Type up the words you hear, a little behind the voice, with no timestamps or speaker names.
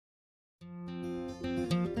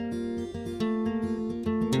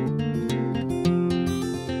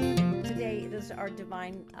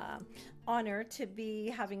my honor to be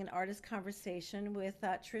having an artist conversation with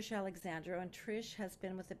Tricia Alexandro. And Trish has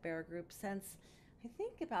been with the Barrow Group since I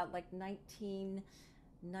think about like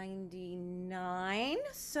 1999.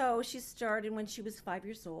 So she started when she was 5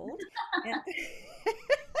 years old.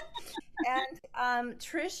 And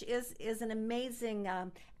Trish is an amazing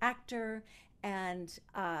actor and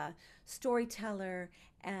storyteller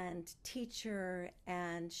and teacher,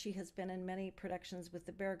 and she has been in many productions with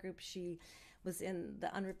the Bear Group. She was in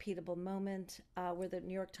The Unrepeatable Moment, where the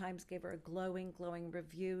New York Times gave her a glowing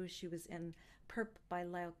review. She was in Perp by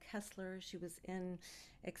Lyle Kessler. She was in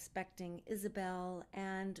Expecting Isabel,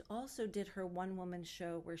 and also did her one woman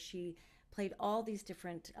show where she played all these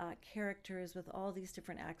different characters with all these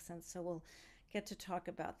different accents. So we'll get to talk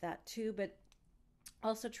about that too. But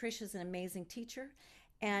also, Trish is an amazing teacher,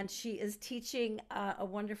 and she is teaching a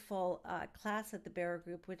wonderful class at the Barrow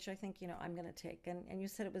Group, which I think I'm going to take. And you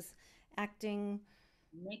said it was acting,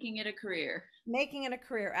 Making it a career. making it a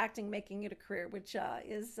career, acting, making it a career, which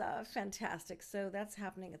is fantastic. So that's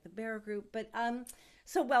happening at the Barrow Group. But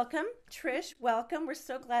so welcome, Trish. Welcome. We're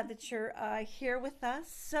so glad that you're here with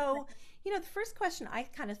us. So, the first question I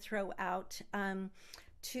kind of throw out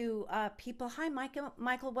to people, hi, Michael.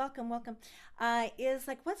 Michael, welcome, welcome. Is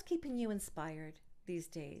like, what's keeping you inspired these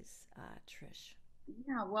days, Trish?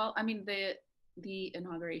 Yeah, well, I mean, the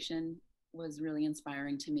inauguration was really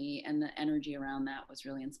inspiring to me, and the energy around that was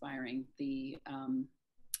really inspiring. The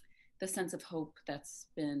sense of hope that's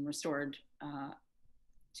been restored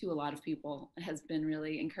to a lot of people has been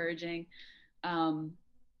really encouraging. Um,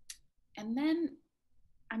 and then,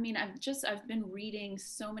 I mean, I've been reading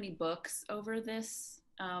so many books over this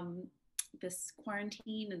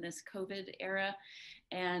quarantine and this COVID era,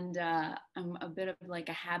 and I'm a bit of like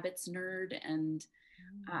a habits nerd and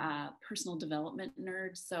personal development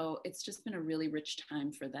nerd. So it's just been a really rich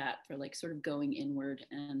time for that, for like sort of going inward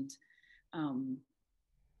and um,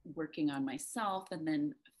 working on myself, and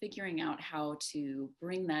then figuring out how to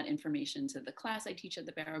bring that information to the class I teach at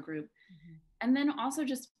the Barrow Group. Mm-hmm. And then also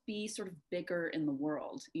just be sort of bigger in the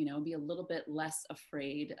world, be a little bit less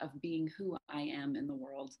afraid of being who I am in the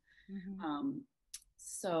world. Mm-hmm. Um,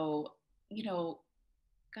 so, you know,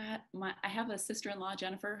 I have a sister-in-law,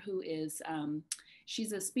 Jennifer, who is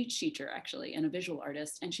she's a speech teacher actually and a visual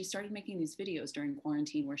artist, and she started making these videos during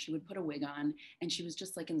quarantine where she would put a wig on and she was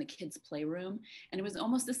just like in the kids' playroom, and it was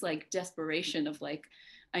almost this like desperation of like,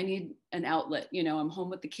 I need an outlet, I'm home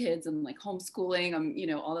with the kids, I'm like homeschooling, I'm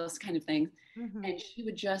all those kind of things, Mm-hmm. and she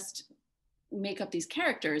would just make up these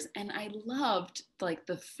characters, and I loved like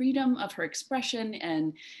the freedom of her expression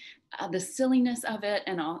and the silliness of it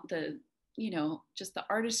and all the just the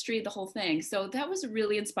artistry, the whole thing. So that was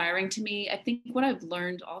really inspiring to me. I think what I've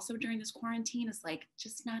learned also during this quarantine is like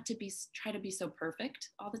just not to be try to be so perfect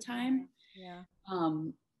all the time. Yeah.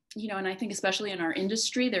 um and I think especially in our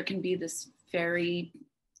industry there can be this very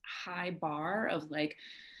high bar of like,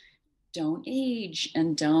 don't age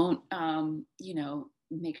and don't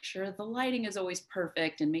make sure the lighting is always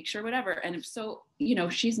perfect and make sure whatever. And if so,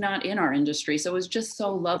 she's not in our industry, so it was just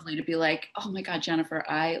so lovely to be like, oh my god, Jennifer,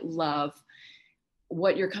 I love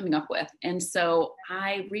what you're coming up with. And so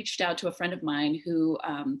I reached out to a friend of mine who,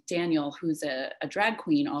 Daniel, who's a drag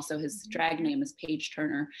queen, also his Mm-hmm. drag name is Paige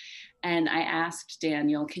Turner. And I asked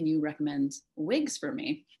Daniel, can you recommend wigs for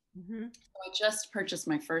me? Mm-hmm. So I just purchased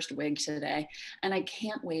my first wig today, and I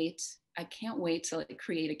can't wait. I can't wait to like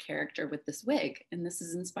create a character with this wig. And this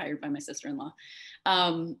is inspired by my sister-in-law.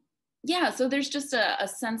 Um, yeah, so there's just a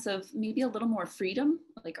sense of maybe a little more freedom,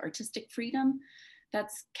 like artistic freedom,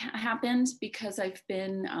 that's happened because I've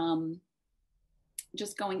been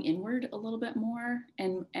just going inward a little bit more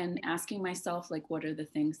and asking myself like, what are the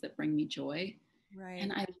things that bring me joy?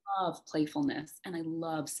 And Right. I love playfulness and I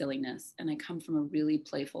love silliness, and I come from a really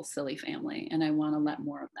playful, silly family, and I want to let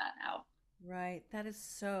more of that out. Right. That is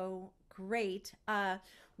so great.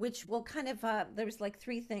 Which will kind of there's like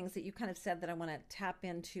three things that you kind of said that I want to tap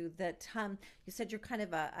into. That you said you're kind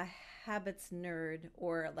of a habits nerd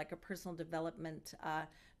or like a personal development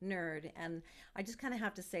nerd, and I just kind of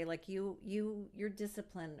have to say like your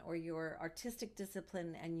discipline or your artistic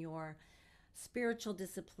discipline and your spiritual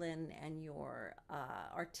discipline and your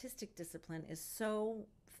artistic discipline is so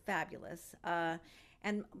fabulous.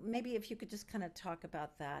 And maybe if you could just kind of talk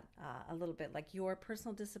about that a little bit, like your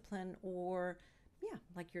personal discipline, or yeah,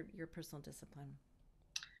 like your personal discipline.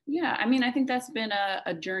 Yeah, I mean, I think that's been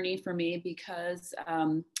a journey for me because,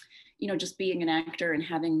 just being an actor and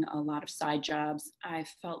having a lot of side jobs, I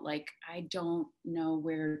felt like I don't know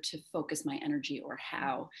where to focus my energy or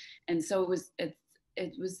how. And so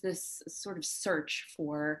it was this sort of search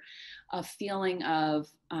for a feeling of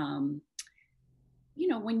you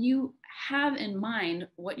know, when you have in mind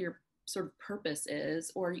what your sort of purpose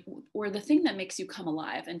is, or the thing that makes you come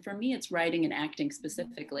alive, and for me it's writing and acting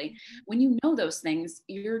specifically, when you know those things,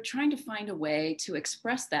 you're trying to find a way to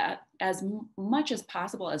express that as much as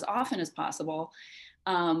possible, as often as possible.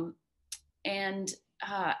 um, and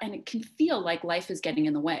and it can feel like life is getting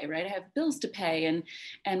in the way, right? I have bills to pay,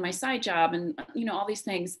 and my side job, and you know, all these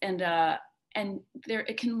things, and there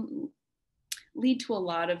it can lead to a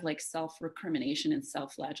lot of like self recrimination and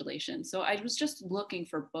self flagellation. So I was just looking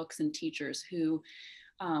for books and teachers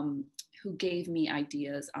um, who gave me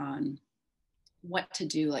ideas on what to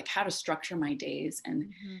do, like how to structure my days,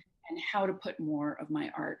 Mm-hmm. and how to put more of my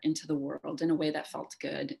art into the world in a way that felt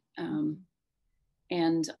good.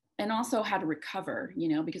 And and also how to recover, you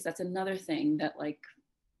know, because that's another thing that like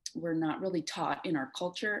we're not really taught in our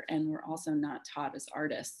culture, and we're also not taught as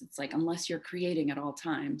artists. It's like unless you're creating at all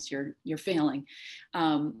times, you're failing.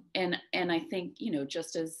 And I think, you know,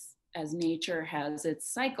 just as nature has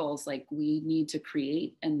its cycles, like we need to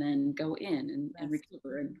create and then go in and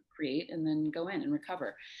recover, and create and then go in and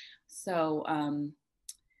recover. So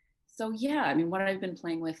so yeah, I mean, what I've been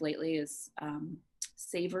playing with lately is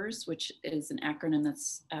SAVERS, which is an acronym.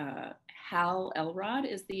 That's Hal Elrod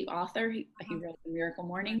is the author. He wrote The Miracle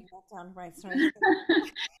Morning. That down, right, sorry.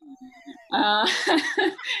 I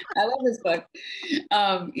love this book.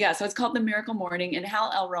 Yeah, so it's called The Miracle Morning, and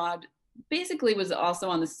Hal Elrod basically was also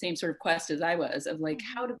on the same sort of quest as I was, of like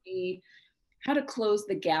how to close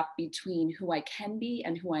the gap between who I can be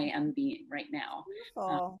and who I am being right now.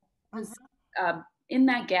 Beautiful. Because in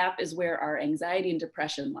that gap is where our anxiety and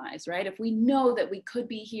depression lies, right? If we know that we could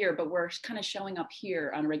be here, but we're kind of showing up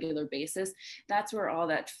here on a regular basis, that's where all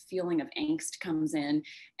that feeling of angst comes in,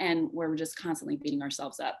 and where we're just constantly beating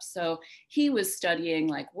ourselves up. So he was studying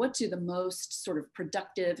like what do the most sort of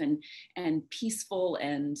productive and peaceful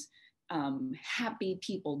and happy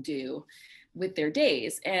people do with their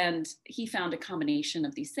days. And he found a combination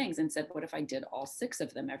of these things and said, what if I did all 6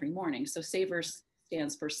 of them every morning? So SAVERS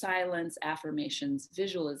stands for silence, affirmations,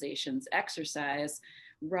 visualizations, exercise,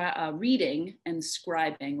 reading, and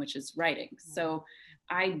scribing, which is writing. So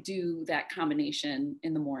I do that combination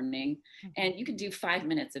in the morning, and you can do 5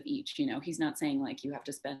 minutes of each. You know, he's not saying like you have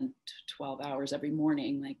to spend 12 hours every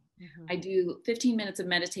morning. Like I do 15 minutes of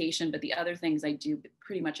meditation, but the other things I do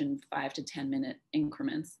pretty much in 5 to 10 minute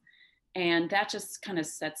increments. And that just kind of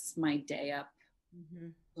sets my day up.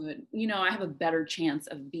 You know, I have a better chance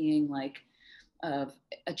of being like, of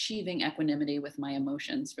achieving equanimity with my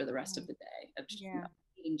emotions for the rest of the day, of you know,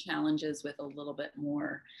 meeting challenges with a little bit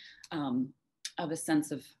more of a sense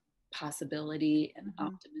of possibility and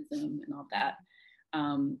optimism and all that.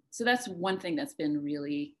 So that's one thing that's been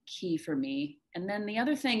really key for me. And then the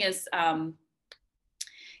other thing is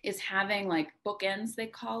having like bookends, they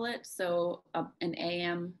call it. So an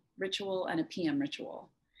AM ritual and a PM ritual.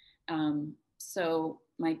 So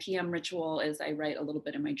my PM ritual is I write a little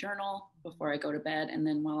bit in my journal before I go to bed. And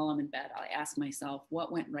then while I'm in bed, I ask myself,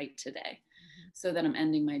 what went right today? So that I'm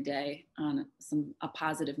ending my day on a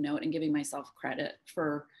positive note and giving myself credit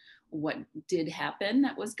for what did happen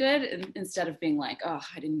that was good, and instead of being like, oh,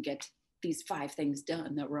 I didn't get these 5 things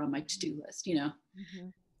done that were on my to-do list, you know?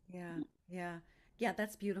 Yeah, yeah, yeah,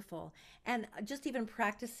 that's beautiful. And just even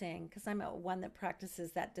practicing, because I'm one that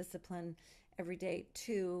practices that discipline every day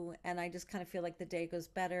too. And I just kind of feel like the day goes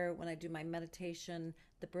better when I do my meditation,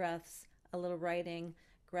 the breaths, a little writing,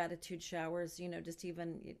 gratitude showers, you know, just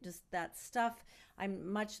even just that stuff.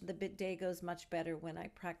 The day goes much better when I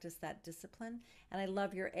practice that discipline. And I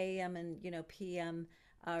love your AM and, you know, PM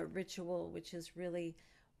ritual, which is really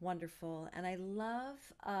wonderful. And I love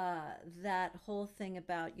that whole thing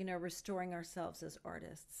about, you know, restoring ourselves as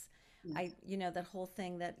artists. You know, that whole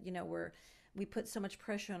thing that, you know, we put so much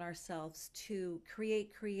pressure on ourselves to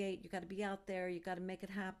create. You got to be out there. You got to make it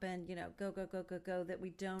happen. You know, go, that we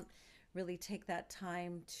don't really take that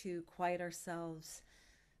time to quiet ourselves,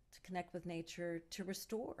 to connect with nature, to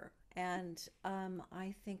restore. And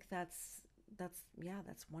I think that's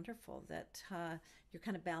wonderful that you're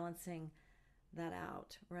kind of balancing that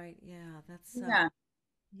out, right? Yeah, Yeah.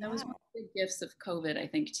 That yeah, was one of the big gifts of COVID, I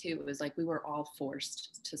think, too. It was like we were all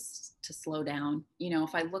forced to slow down. You know,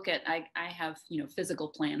 if I look at, I have, you know, physical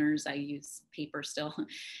planners. I use paper still.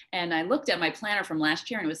 And I looked at my planner from last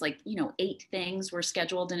year, and it was like, you know, 8 things were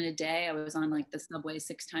scheduled in a day. I was on like the subway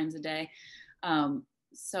 6 times a day.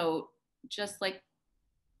 So just like,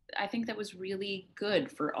 I think that was really good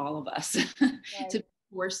for all of us to right, be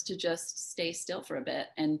forced to just stay still for a bit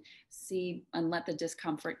and see and let the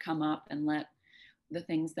discomfort come up, and let the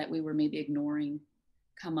things that we were maybe ignoring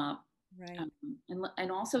come up, right. and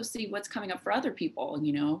also see what's coming up for other people,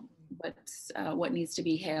 you know, what needs to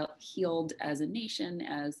be healed as a nation,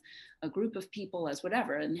 as a group of people, as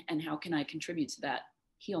whatever, and how can I contribute to that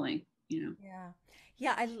healing, you know? Yeah.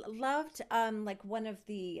 Yeah, loved like one of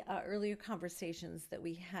the earlier conversations that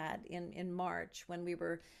we had in March when we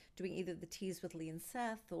were doing either the teas with Lee and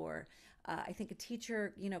Seth or I think a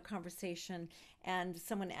teacher, conversation, and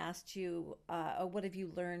someone asked you, oh, what have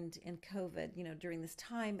you learned in COVID, during this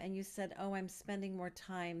time? And you said, oh, I'm spending more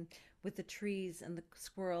time with the trees and the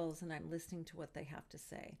squirrels, and I'm listening to what they have to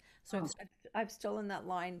say. So Oh. I've stolen that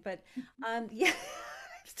line, but yeah,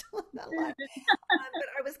 I've stolen that line. But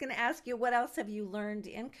I was going to ask you, what else have you learned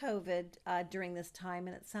in COVID during this time?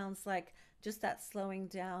 And it sounds like just that slowing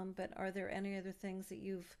down, but are there any other things that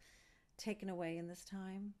you've taken away in this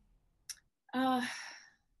time? Uh,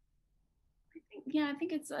 yeah, I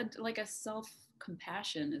think it's like a self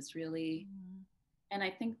compassion is really, Mm, and I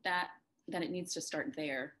think that it needs to start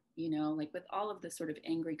there. You know, like with all of the sort of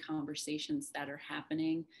angry conversations that are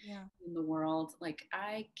happening yeah. in the world, like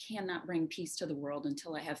I cannot bring peace to the world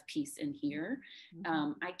until I have peace in here.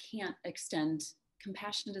 Mm-hmm. I can't extend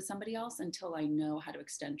compassion to somebody else until I know how to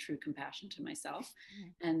extend true compassion to myself.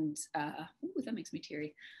 And ooh, that makes me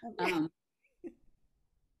teary. Mm-hmm. Um,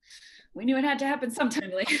 we knew it had to happen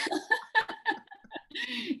sometime. Like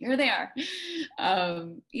here they are.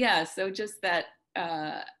 Yeah, so just that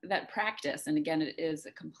practice, and again, it is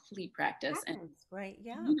a complete practice. And Patterns, right?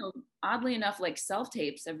 Yeah. you know, oddly enough, like self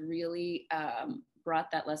tapes have really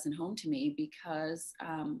brought that lesson home to me because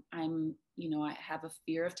I have a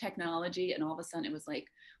fear of technology, and all of a sudden it was like,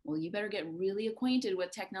 well, you better get really acquainted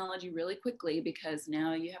with technology really quickly because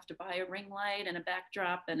now you have to buy a ring light and a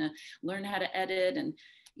backdrop and learn how to edit and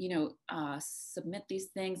submit these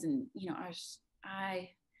things. And I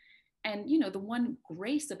and the one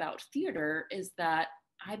grace about theater is that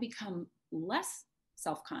I become less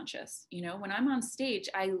self-conscious. When I'm on stage,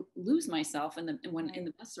 I lose myself in Right.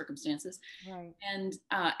 the best circumstances, Right.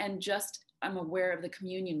 and just I'm aware of the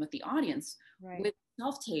communion with the audience. Right. With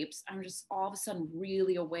self tapes, I'm just all of a sudden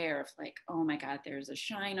really aware of like, oh my God, there's a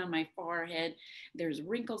shine on my forehead, there's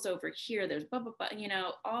wrinkles over here, there's blah blah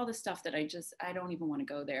blah, all the stuff that I don't even want to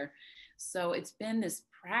go there. So it's been this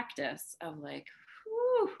practice of like,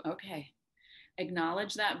 whew, okay,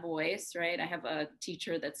 acknowledge that voice, right? I have a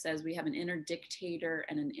teacher that says we have an inner dictator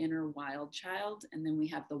and an inner wild child, and then we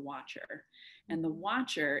have the watcher. And the Mm-hmm.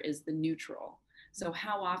 watcher is the neutral. So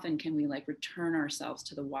how often can we like return ourselves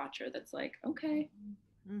to the watcher that's like, okay,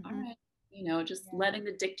 Mm-hmm. all Mm-hmm. right, just Yeah. letting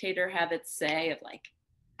the dictator have its say of like,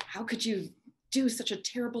 how could you do such a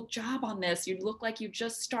terrible job on this? You look like you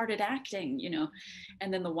just started acting.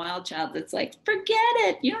 And then the wild child that's like, forget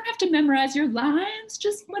it. You don't have to memorize your lines.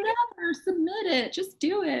 Just whatever, submit it. Just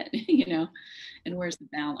do it. And where's the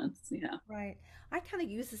balance? Yeah. Right. I kind of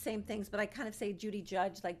use the same things, but I kind of say Judy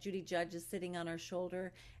Judge, like Judy Judge is sitting on our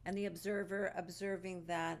shoulder and the observer observing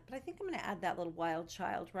that. But I think I'm going to add that little wild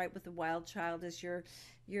child, right? With the wild child is your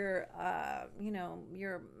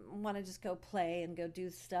want to just go play and go do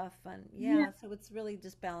stuff. And Yeah. yeah, so it's really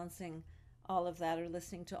just balancing all of that or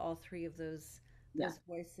listening to all three of Yeah. those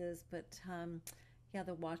voices. But yeah,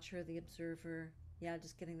 the watcher, the observer, yeah,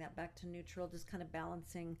 just getting that back to neutral, just kind of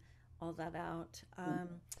balancing all that out.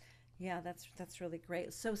 Yeah, that's really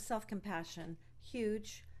great. So self-compassion,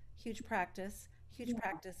 huge practice, huge Yeah.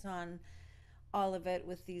 practice on all of it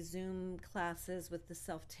with these Zoom classes, with the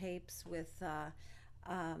self-tapes, with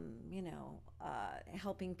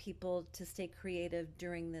helping people to stay creative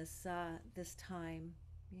during this time.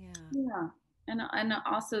 Yeah. Yeah. And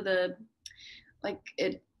also like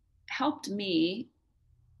it helped me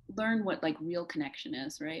learn what like real connection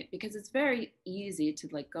is, right? Because it's very easy to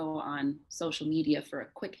like go on social media for a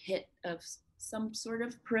quick hit of some sort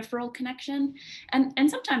of peripheral connection, and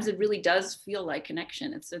sometimes it really does feel like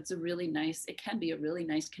connection. It's a really nice, it can be a really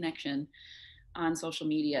nice connection on social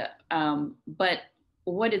media, but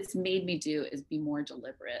what it's made me do is be more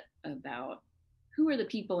deliberate about who are the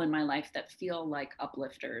people in my life that feel like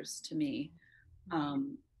uplifters to me, Right.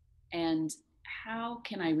 um, and how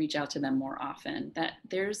can I reach out to them more often? That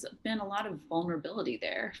there's been a lot of vulnerability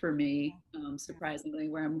there for me, Yeah. surprisingly,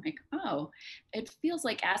 where I'm like, oh, it feels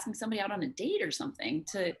like asking somebody out on a date or something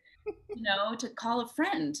to call a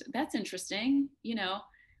friend. That's interesting.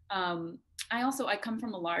 Um, I come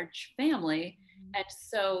from a large family, Mhm. and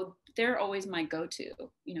so they're always my go-to.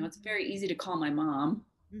 It's Mhm. very easy to call my mom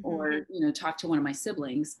Mhm. or talk to one of my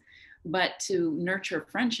siblings, but to nurture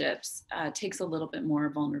friendships takes a little bit more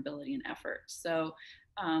vulnerability and effort. So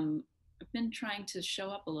I've been trying to show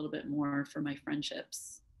up a little bit more for my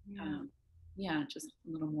friendships. Yeah. um, yeah, just a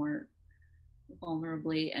little more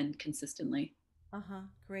vulnerably and consistently. Uh-huh.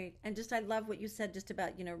 Great. And just I love what you said just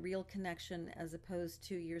about, real connection as opposed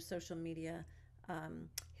to your social media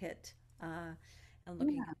hit. And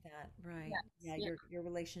looking Yeah. at that, right. Yes. Yeah, Yeah. your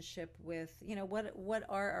relationship with, what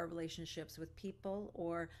are our relationships with people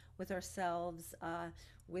or with ourselves,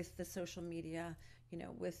 with the social media,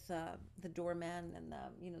 with the doorman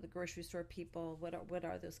and the grocery store people. What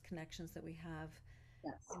are those connections that we have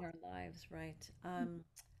Yes. in our lives, right?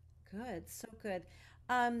 Good, so good.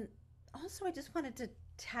 Um, Also, I just wanted to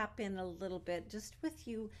tap in a little bit just with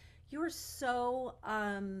you. You're so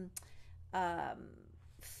um,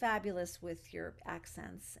 fabulous with your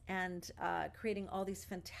accents and creating all these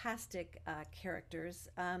fantastic characters.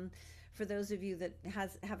 For those of you that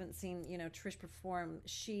haven't seen, Trish perform,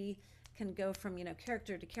 she can go from,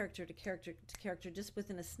 character to character to character to character just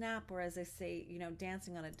within a snap, or as I say,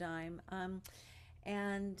 dancing on a dime.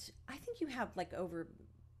 And I think you have like over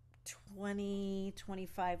 20,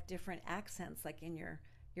 25 different accents like in your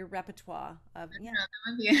repertoire of, yeah. That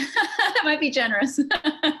might be, that might be generous.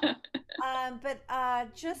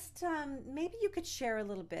 But just maybe you could share a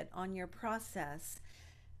little bit on your process.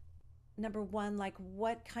 Number one, like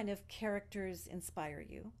what kind of characters inspire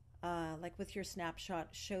you? Like with your snapshot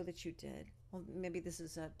show that you did. Well, maybe this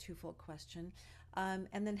is a twofold question. And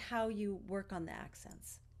then how you work on the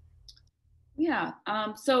accents. Yeah.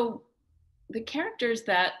 So the characters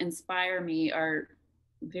that inspire me are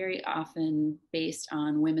very often based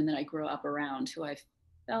on women that I grew up around who I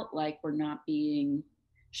felt like were not being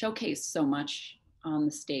showcased so much on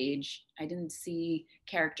the stage. I didn't see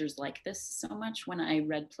characters like this so much when I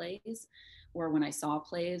read plays or when I saw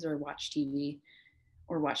plays or watched TV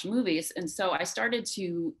or watched movies. And so I started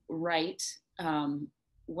to write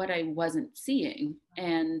what I wasn't seeing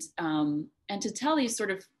and to tell these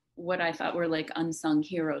sort of what I thought were like unsung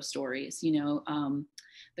hero stories,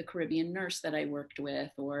 the Caribbean nurse that I worked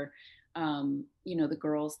with, or the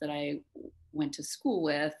girls that I went to school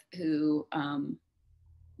with who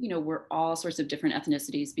were all sorts of different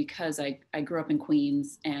ethnicities because I grew up in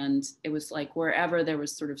Queens, and it was like wherever there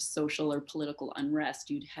was sort of social or political unrest,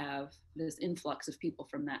 you'd have this influx of people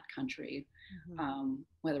from that country, Hmm.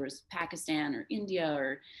 whether it was Pakistan or India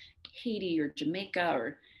or Haiti or Jamaica,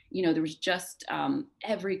 or, there was just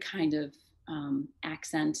every kind of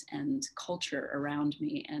accent and culture around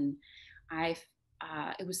me. And I,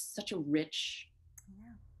 it was such a rich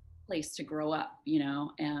Yeah. place to grow up,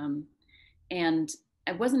 and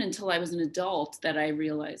it wasn't until I was an adult that I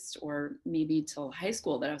realized, or maybe till high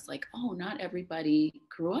school, that I was like, oh, not everybody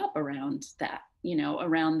grew up around that,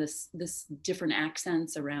 around this different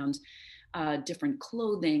accents, around different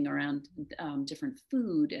clothing, around different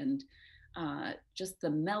food, and just the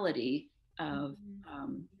melody of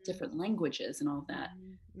Hmm. different languages and all that.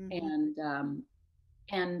 Hmm. Hmm. And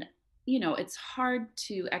and it's hard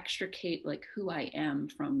to extricate like who I am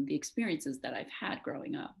from the experiences that I've had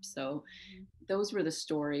growing up. So those were the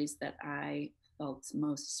stories that I felt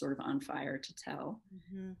most sort of on fire to tell.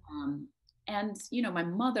 Hmm. Um, and, my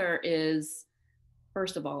mother is,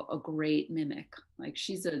 first of all, a great mimic. Like,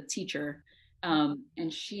 she's a teacher,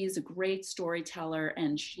 and she's a great storyteller.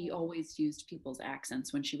 And she always used people's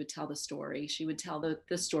accents when she would tell the story. She would tell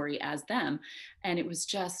the story as them. And it was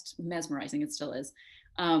just mesmerizing. It still is.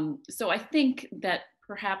 So I think that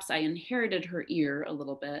perhaps I inherited her ear a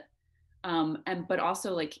little bit, and but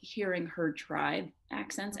also like hearing her tribe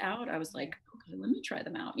accents out, I was Right. like, okay, let me try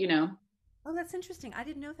them out. Oh, that's interesting. I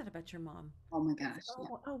didn't know that about your mom. Oh my That's gosh.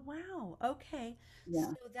 Yeah. oh wow. Okay.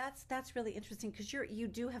 So Yeah. that's really interesting because you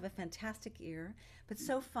do have a fantastic ear, but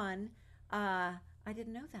so fun. Uh, I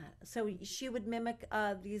didn't know that. So she would mimic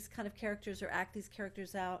these kind of characters or act these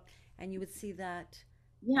characters out, and you would see that.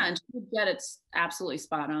 Yeah, Uh, and she would get it absolutely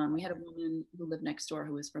spot on. We had a woman who lived next door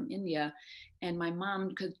who was from India, and my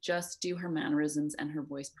mom could just do her mannerisms and her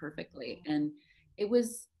voice perfectly. And it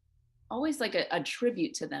was always like a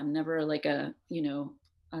tribute to them, never like a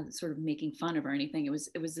sort of making fun of or anything. It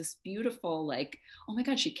was this beautiful, like, oh my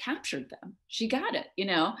God, she captured them. She got it.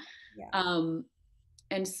 yeah. Um,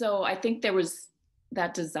 and so I think there was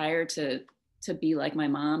that desire to be like my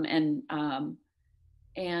mom, and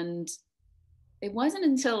it wasn't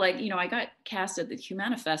until, like, I got cast at the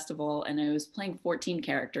Humana Festival and I was playing 14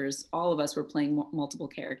 characters. All of us were playing multiple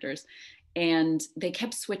characters, and they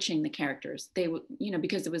kept switching the characters. They would,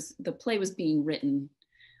 because the play was being written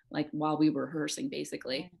like while we were rehearsing,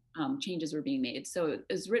 basically. Right. Changes were being made. So it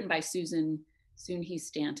was written by Susan Soonhe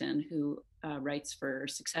Stanton, who writes for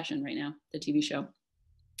Succession right now, the TV show.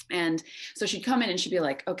 And so she'd come in and she'd be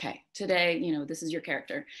like, okay, today, this is your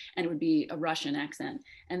character. And it would be a Russian accent.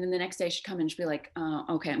 And then the next day she'd come in and she'd be like,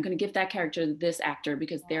 okay, I'm going to give that character to this actor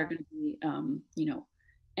because they're Wow. going to be,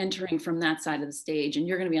 entering from that side of the stage, and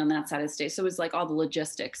you're going to be on that side of the stage. So it was like all the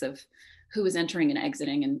logistics of who was entering and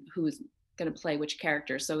exiting and who was going to play which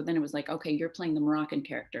character. So then it was like, okay, you're playing the Moroccan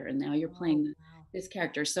character, and now you're Oh, playing wow. this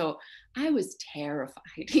character. So I was terrified,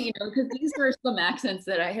 because these were some accents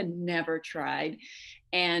that I had never tried.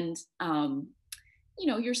 And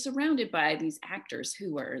you're surrounded by these actors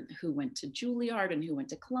who went to Juilliard and who went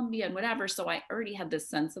to Columbia and whatever. So I already had this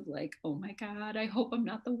sense of like, oh my God, I hope I'm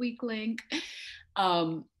not the weak link.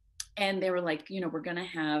 Um, and they were like, we're gonna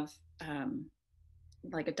have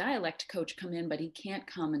like a dialect coach come in, but he can't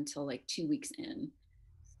come until like 2 weeks in.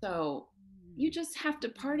 So you just have to,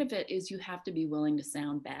 part of it is you have to be willing to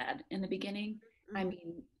sound bad in the beginning. I Mhm.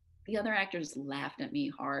 mean, the other actors laughed at me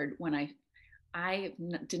hard when I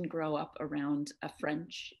didn't grow up around a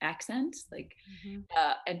French accent, like, Mhm.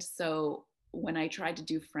 and so when I tried to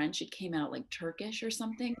do French, it came out like Turkish or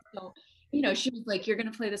something. So, she was like, "You're going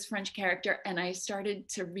to play this French character," and I started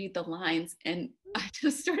to read the lines, and I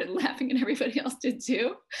just started laughing, and everybody else did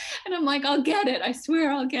too. And I'm like, "I'll get it. I swear,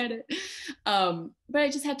 I'll get it." But I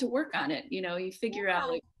just had to work on it. You figure out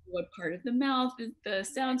Yeah. like what part of the mouth the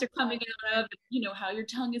sounds are coming Right, out right. of, how your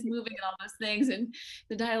tongue is moving and all those things. And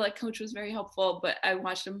the dialect coach was very helpful. But I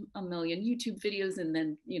watched a million YouTube videos, and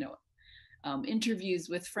then interviews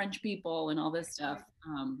with French people and all this stuff.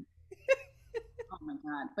 Right. Oh my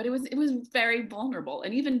God! But it was very vulnerable,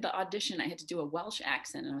 and even the audition, I had to do a Welsh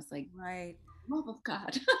accent, and I was like, Right. love of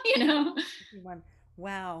God, you know. Everyone.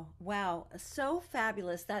 Wow. Wow. So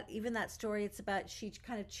fabulous that even that story, it's about she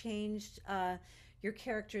kind of changed your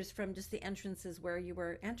characters from just the entrances where you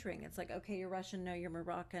were entering. It's like, okay, you're Russian, no, you're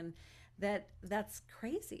Moroccan. That's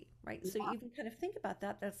crazy, right? So you Yeah. even kind of think about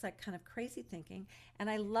that. That's like kind of crazy thinking. And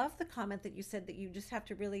I love the comment that you said that you just have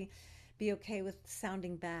to really be okay with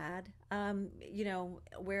sounding bad,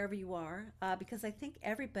 wherever you are, because I think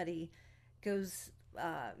everybody goes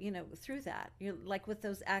through that. You're like with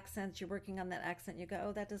those accents, you're working on that accent, you go,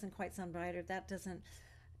 oh, that doesn't quite sound right, or that doesn't,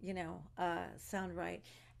 sound right.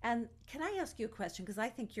 And can I ask you a question? Because I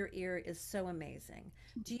think your ear is so amazing.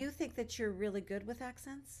 Do you think that you're really good with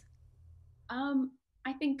accents? Um,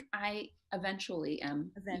 I think I eventually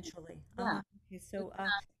am. Eventually. Yeah. Uh-huh. Okay, It's, so, you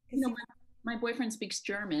because know, you, my boyfriend speaks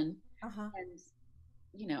German, uh-huh,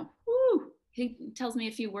 and whoo, he tells me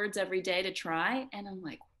a few words every day to try, and I'm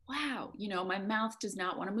like, wow, my mouth does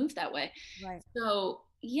not want to move that way. right, So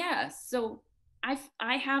yeah, so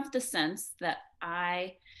I have the sense that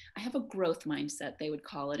I have a growth mindset, they would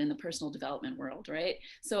call it in the personal development world, right?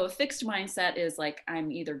 So a fixed mindset is like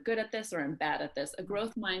I'm either good at this or I'm bad at this. A right,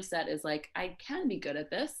 growth mindset is like I can be good at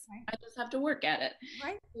this. right, I just have to work at it.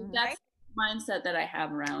 right, So right. that's the mindset that I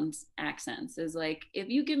have around accents is like if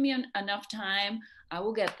you give me enough time, I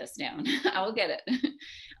will get this down. I will get it.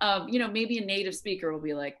 Maybe a native speaker will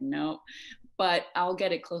be like, no, but I'll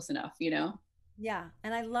get it close enough. Yeah,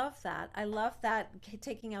 and I love that. I love that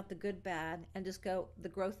taking out the good, bad, and just go the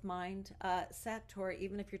growth mind set. Or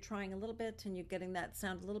even if you're trying a little bit and you're getting that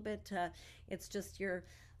sound a little bit, it's just you're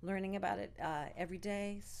learning about it every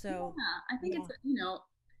day. So, Yeah, I think yeah,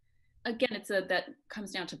 again, that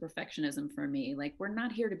comes down to perfectionism for me. Like we're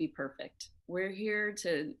not here to be perfect. We're here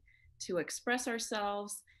to express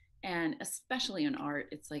ourselves, and especially in art,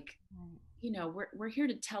 it's like, right, we're here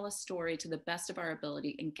to tell a story to the best of our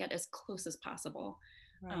ability and get as close as possible.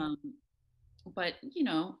 right. Um, but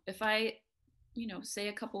if I say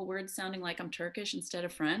a couple words sounding like I'm Turkish instead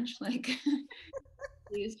of French, like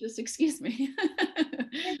please just excuse me. And I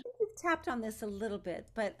think you've tapped on this a little bit,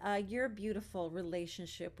 but your beautiful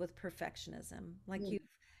relationship with perfectionism, like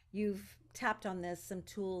you've tapped on this, some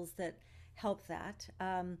tools that help that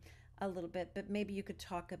a little bit, but maybe you could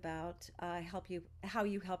talk about help you how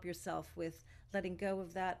you help yourself with letting go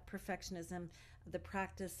of that perfectionism, the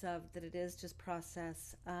practice of that it is just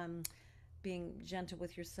process, being gentle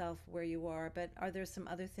with yourself where you are. But are there some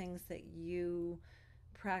other things that you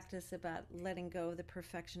practice about letting go of the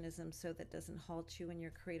perfectionism so that doesn't halt you in your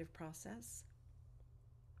creative process?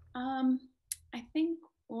 Um, I think,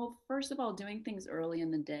 well, first of all, doing things early in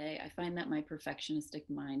the day, I find that my perfectionistic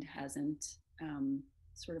mind hasn't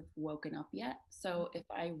sort of woken up yet. So if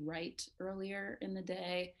I write earlier in the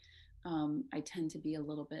day, I tend to be a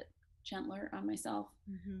little bit gentler on myself.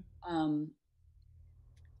 Mm-hmm. Um,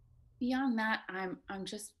 Beyond that, I'm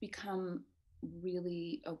just become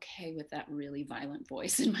really okay with that really violent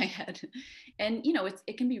voice in my head. And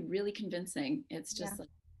it can be really convincing. It's Yeah, just like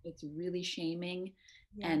it's really shaming,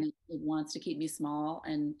 yeah, and it wants to keep me small,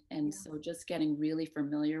 and yeah. so just getting really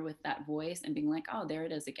familiar with that voice and being like, oh, there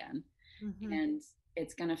it is again. Mm-hmm. And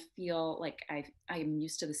it's going to feel like I'm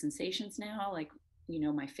used to the sensations now, like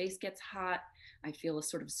my face gets hot, I feel a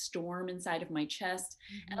sort of storm inside of my chest.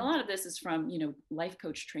 And a Mhm. lot of this is from, life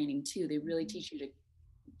coach training too. They really Mhm. teach you to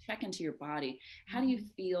check into your body. How do you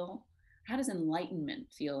Mhm. feel? How does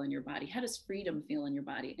enlightenment feel in your body? How does freedom feel in your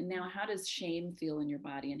body? And now, how does shame feel in your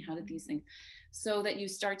body? And how do these things, so that you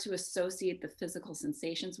start to associate the physical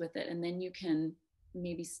sensations with it, and then you can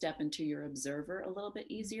maybe step into your observer a little bit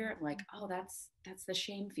easier. Like, oh, that's the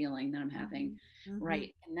shame feeling that I'm having, Mhm. Mhm.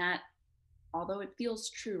 right? And that, although it feels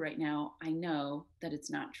true right now, I know that it's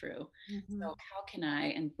not true. Mhm. So how can I?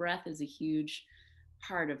 And breath is a huge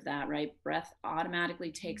part of that, right? Breath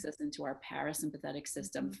automatically takes us into our parasympathetic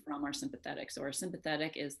system Mhm. from our sympathetic. So our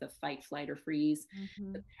sympathetic is the fight, flight, or freeze.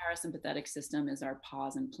 The Mhm. parasympathetic system is our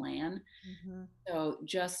pause and plan. Mhm. So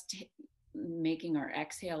just making our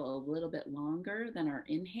exhale a little bit longer than our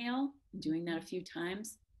inhale, doing that a Mhm. few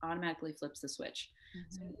times, automatically flips the switch.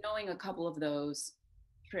 So Mhm. knowing a couple of those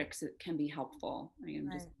tricks, it can be helpful. I am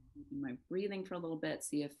just Right. using my breathing for a little bit,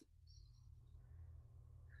 see if,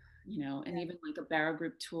 and Yeah. even like a Barrow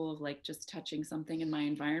group tool of like just touching something in my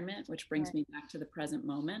environment, which brings Right. me back to the present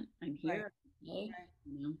moment. I'm Right. here. Okay. Right.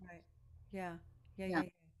 You know? Right. Yeah. Yeah. Yeah. Yeah. Yeah.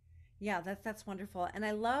 Yeah, that's wonderful. And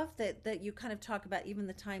I love that you kind of talk about even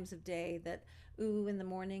the times of day that, ooh, in the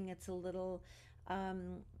morning it's a little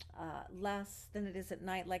um less than it is at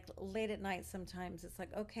night. Like late at night sometimes it's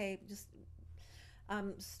like, okay, just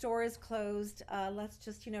store is closed. Let's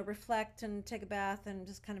just, reflect and take a bath and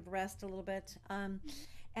just kind of rest a little bit.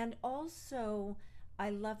 And also, I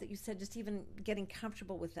love that you said just even getting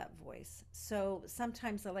comfortable with that voice. So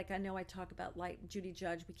sometimes, like I know I talk about like Judy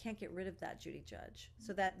Judge, we can't get rid of that Judy Judge.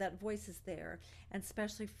 So that voice is there, and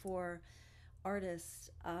especially for artists,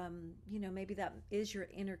 maybe that is your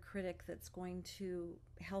inner critic that's going to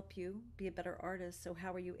help you be a better artist. So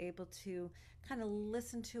how are you able to kind of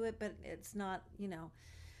listen to it, but it's not,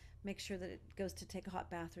 make sure that it goes to take a hot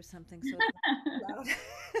bath or something so it's not too loud.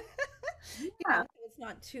 Yeah. So it's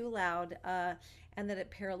not too loud, and that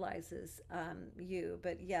it paralyzes you.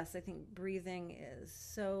 But yes, I think breathing is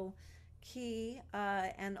so key,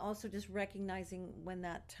 and also just recognizing when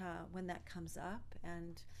that comes up,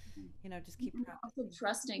 and just keep And also practicing.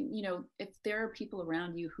 trusting, if there are people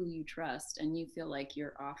around you who you trust and you feel like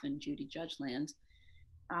you're off in Judy Judge land,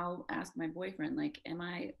 I'll ask my boyfriend, like, am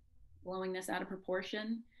I blowing this out of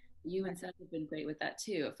proportion? You Right. and Seth have been great with that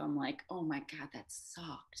too. If I'm like, oh my God, that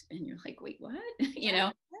sucked. And you're like, wait, what? Right.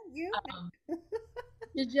 Yeah, you. Um,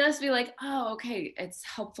 to just be like, oh, okay. It's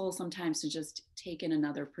helpful sometimes to just take in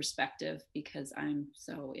another perspective because I'm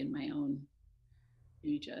so in my own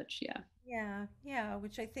prejudge. Yeah. Yeah, yeah,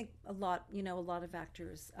 which I think a lot of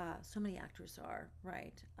actors, so many actors are,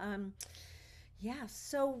 right? Yeah,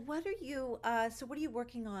 so what are you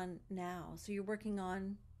working on now? So you're working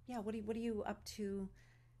on, yeah, what are you up to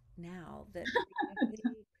now that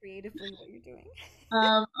creatively what you're doing?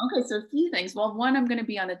 Okay, so a few things. Well, one, I'm going to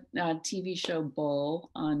be on a TV show Bull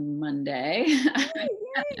on Monday. Yay,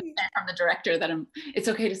 yay. From the director that it's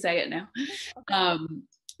okay to say it now. Okay. Um,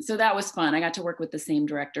 so that was fun. I got to work with the same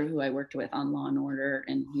director who I worked with on Law and Order,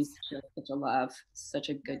 and he's just such a love, such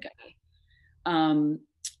a good guy. Um,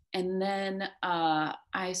 and then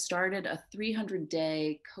I started a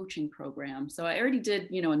 300-day coaching program. So I already did,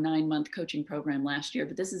 a 9-month coaching program last year,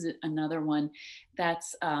 but this is another one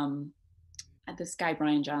that's at this guy,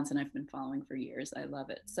 Brian Johnson, I've been following for years. I love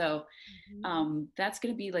it. So Mhm. that's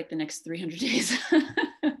going to be like the next 300 days.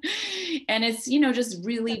 And it's, just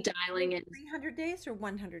really dialing in 300 days or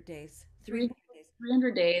 100 days? 300 three, days.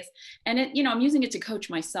 300 days. And it, I'm using it to coach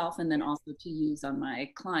myself and then Yes. also to use on my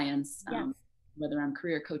clients, Yes. whether I'm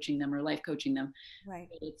career coaching them or life coaching them. Right.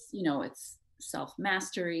 But it's, it's self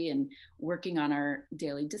mastery and working on our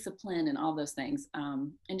daily discipline and all those things.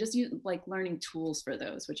 And just like learning tools for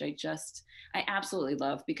those, which I absolutely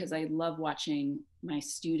love because I love watching my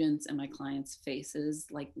students and my clients' faces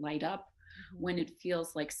like light up Mhm. when it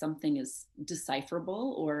feels like something is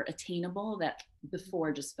decipherable or attainable that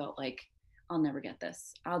before just felt like I'll never get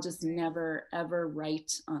this. I'll just Right. never ever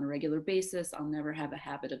write on a regular basis. I'll never have a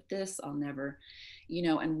habit of this. I'll never,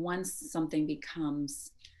 and once something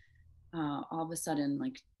becomes all of a sudden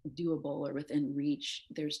like doable or within reach,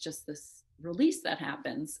 there's just this release that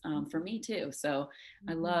happens for me too. So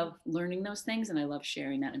I Mhm. love learning those things and I love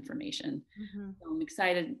sharing that information. Mhm. So I'm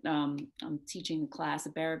excited. I'm teaching a class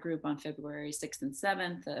at Barrow Group on February 6th and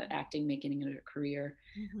 7th, acting, making it a career.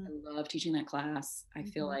 Mhm. I love teaching that class. I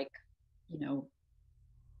feel Mhm. like, you know,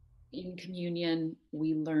 in communion,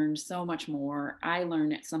 we learn so much more. I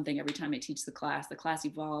learn something every time I teach the class. The class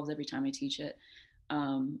evolves every time I teach it.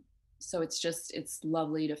 Um, so it's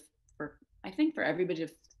lovely for, I think for everybody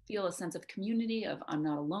to feel a sense of community of I'm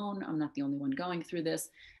not alone. I'm not the only one going through this.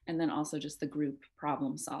 And then also just the group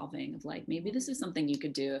problem solving of like, maybe this is something you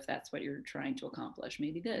could do if that's what you're trying to accomplish.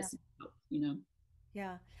 Maybe Yeah. this, you know.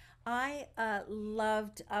 Yeah. I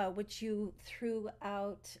loved what you threw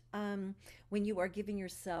out when you are giving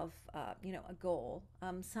yourself, a goal.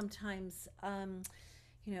 Sometimes,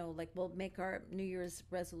 like we'll make our New Year's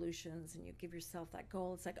resolutions and you give yourself that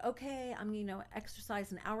goal. It's like, okay, I'm,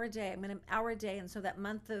 exercise an hour a day. I'm going to hour a day. And so that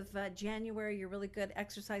month of January, you're really good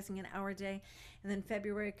exercising an hour a day. And then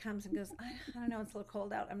February comes and goes, I don't know, it's a little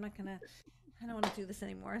cold out. I don't want to do this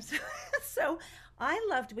anymore. So I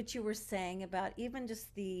loved what you were saying about even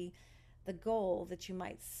just the goal that you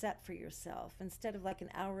might set for yourself instead of like an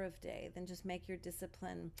hour of day, then just make your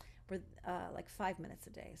discipline for like 5 minutes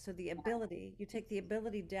a day. So the ability, you take the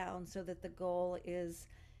ability down so that the goal is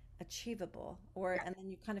achievable, or and then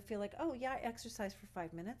you kind of feel like, oh yeah, I exercised for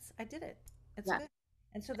 5 minutes. I did it. It's Yeah. good.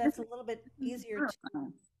 And so that's a little bit easier to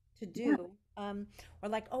Yeah. do. Or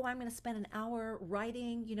like, oh, I'm going to spend an hour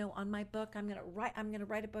writing, on my book. I'm going to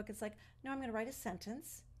write a book. It's like, no, I'm going to write a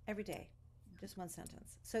sentence every day, just one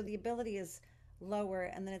sentence. So the ability is lower,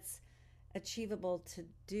 and then it's achievable to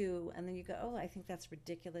do. And then you go, oh, I think that's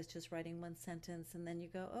ridiculous, just writing one sentence. And then you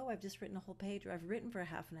go, oh, I've just written a whole page, or I've written for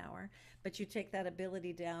half an hour. But you take that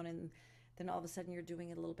ability down, and then all of a sudden you're doing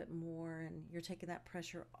it a little bit more, and you're taking that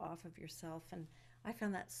pressure off of yourself. And I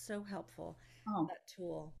found that so helpful, Oh, that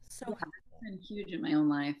tool. So yeah, helpful. it's been huge in my own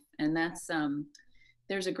life. And that's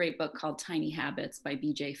there's a great book called Tiny Habits by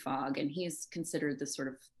BJ Fogg, and he's considered the sort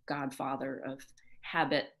of godfather of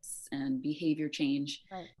habits and behavior change.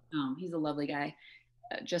 Right. He's a lovely guy.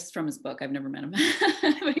 Just from his book, I've never met him. But he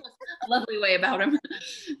has a lovely way about him. Um,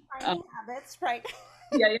 Tiny habits, right?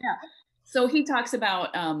 yeah, yeah. So he talks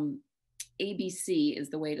about ABC is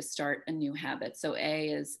the way to start a new habit. So A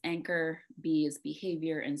is anchor, B is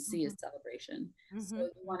behavior, and C Hmm. is celebration. So Hmm.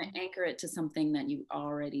 you want to anchor it to something that you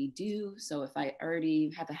already do. So if I already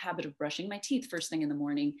have a habit of brushing my teeth first thing in the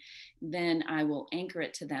morning, then I will anchor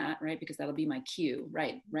it to that, right? Because that'll be my cue,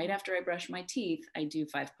 right? Right after I brush my teeth, I do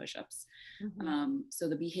 5 push-ups. Hmm. So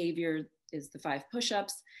the behavior is the 5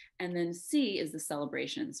 push-ups, and then C is the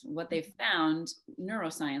celebrations. What they've found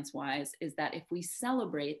neuroscience wise is that if we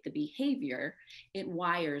celebrate the behavior, it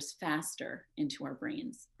wires faster into our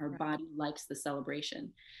brains. Our Right. body likes the celebration.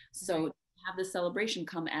 Right. So have the celebration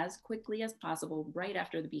come as quickly as possible right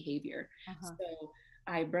after the behavior. Uh-huh. So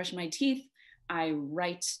I brush my teeth, I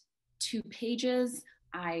write 2 pages,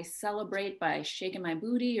 I celebrate by shaking my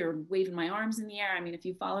booty or waving my arms in the air. I mean, if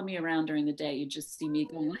you follow me around during the day, you just see me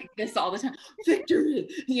going like this all the time. Victory,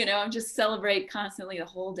 I'm just celebrate constantly the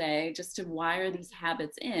whole day just to wire these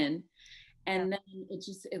habits in. Yeah. And then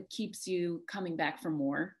it keeps you coming back for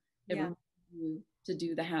more. It Yeah. reminds you to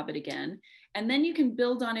do the habit again. And then you can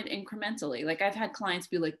build on it incrementally. Like I've had clients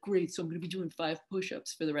be like, great, so I'm going to be doing 5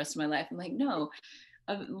 push-ups for the rest of my life. I'm like, no,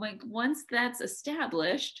 like once that's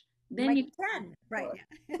established, You then might you do can add 10. Right. more.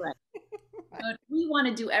 Yeah. Right. Right. But we want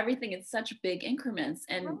to do everything in such big increments.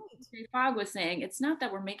 And Right. Jay Fogg was saying it's not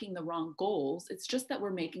that we're making the wrong goals, it's just that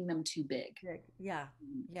we're making them too big. Big. Yeah. So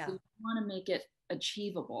Yeah. you want to make it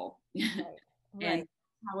achievable. Right. And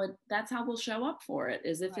Right. that's how we'll show up for it,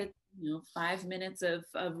 is if Right. it's 5 minutes of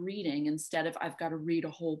reading instead of I've got to read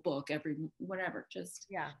a whole book every whatever, just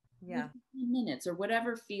Yeah. Yeah. 15 minutes or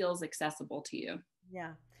whatever feels accessible to you.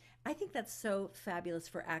 Yeah. I think that's so fabulous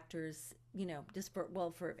for actors, just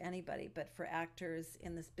for anybody, but for actors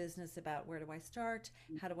in this business about where do I start?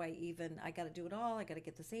 How do I even, I got to do it all. I got to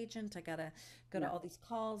get this agent. I got to go to Yeah. all these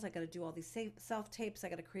calls. I got to do all these self tapes. I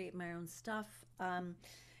got to create my own stuff.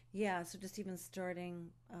 Yeah. So just even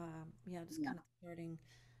starting, just Yeah. kind of starting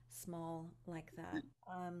small like that.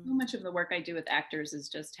 So much of the work I do with actors is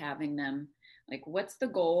just having them like, what's the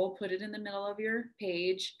goal? Put it in the middle of your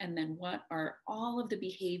page. And then what are all of the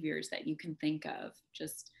behaviors that you can think of?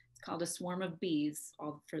 Just, it's called a swarm of bees,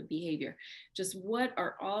 all for behavior. Just what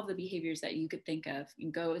are all of the behaviors that you could think of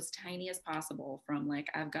and go as tiny as possible from like,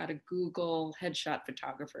 I've got to Google headshot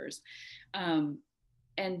photographers. Um,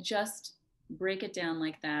 and just break it down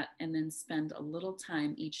like that and then spend a little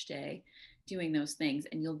time each day doing those things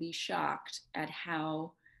and you'll be shocked at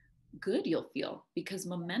how good you'll feel because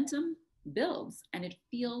momentum builds and it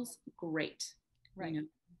feels great. Right.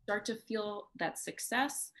 Start to feel that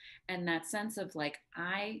success and that sense of like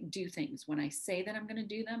I do things when I say that I'm going to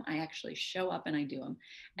do them, I actually show up and I do them.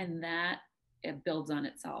 And that it builds on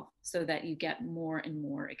itself so that you get more and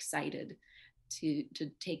more excited to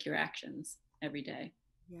take your actions every day.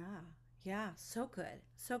 Yeah, yeah, so good,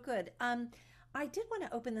 so good. I did want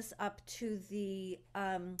to open this up to the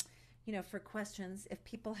for questions, if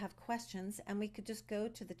people have questions, and we could just go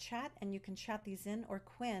to the chat and you can chat these in, or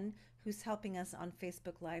Quinn, who's helping us on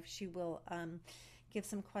Facebook Live, she will give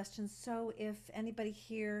some questions. So if anybody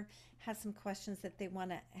here has some questions that they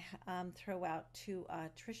want to throw out to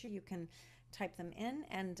Tricia, you can type them in,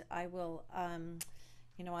 and I will.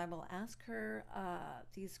 I will ask her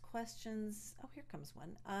these questions. Oh, here comes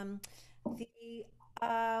one. The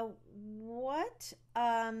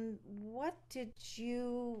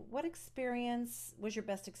what experience was your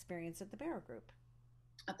best experience at the Barrow Group?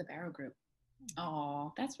 At the Barrow Group.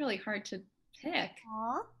 Oh, that's really hard to pick.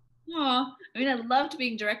 Aw. Oh, I mean, I loved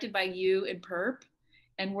being directed by you in Perp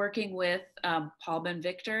and working with Paul Ben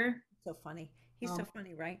Victor. So funny. He's so Um,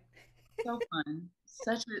 funny, right? so fun.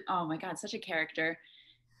 Oh my God, such a character.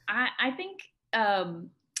 I think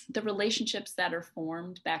the relationships that are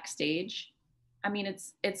formed backstage, I mean,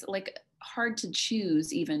 it's like hard to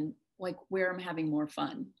choose even like where I'm having more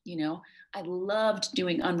fun, you know? I loved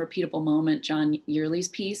doing Unrepeatable Moment, John Yearly's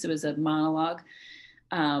piece. It was a monologue.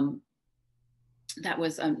 Um, that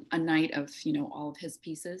was a night of, all of his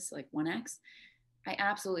pieces, like 1X. I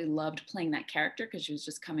absolutely loved playing that character because she was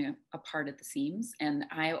just coming apart at the seams. And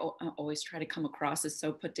I always try to come across as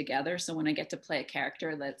so put together. So when I get to play a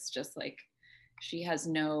character that's just like, she has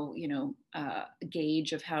no,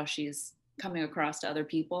 gauge of how she's coming across to other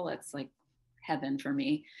people, that's like heaven for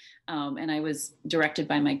me. And I was directed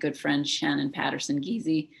by my good friend, Shannon Patterson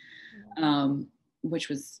Geezy, um, which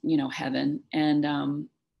was, heaven. And,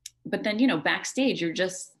 but then, backstage, you're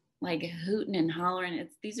just like hooting and hollering.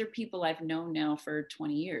 These are people I've known now for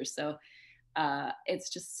 20 years. So it's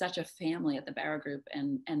just such a family at the Barrow Group,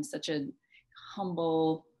 and such a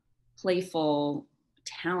humble, playful,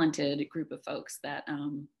 talented group of folks that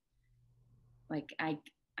like I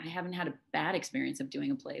haven't had a bad experience of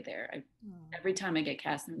doing a play there. Every time I get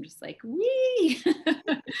cast, I'm just like, wee,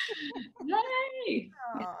 yay!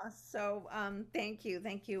 Yeah. Oh, so thank you,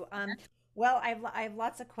 thank you. Well, I have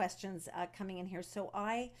lots of questions coming in here, so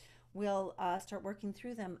I will start working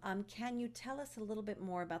through them. Can you tell us a little bit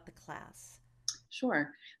more about the class?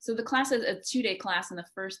 Sure. So the class is a 2-day class, and the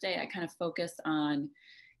first day I kind of focus on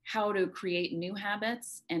how to create new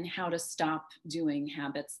habits and how to stop doing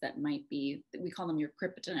habits that might be, we call them your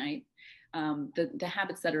kryptonite, the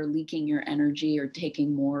habits that are leaking your energy or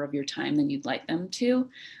taking more of your time than you'd like them to.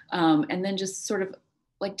 And then just sort of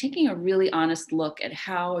like taking a really honest look at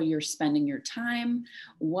how you're spending your time,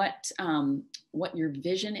 what your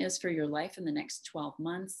vision is for your life in the next 12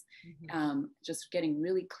 months, just getting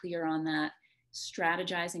really clear on that,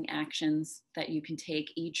 strategizing actions that you can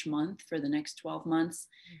take each month for the next 12 months.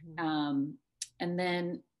 And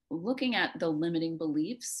then looking at the limiting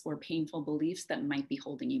beliefs or painful beliefs that might be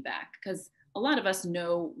holding you back. Because a lot of us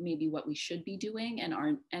know maybe what we should be doing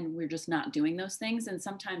and we're just not doing those things. And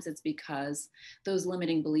sometimes it's because those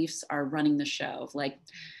limiting beliefs are running the show. Like,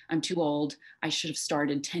 I'm too old. I should have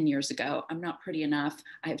started 10 years ago. I'm not pretty enough.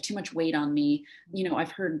 I have too much weight on me.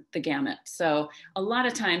 I've heard the gamut. So a lot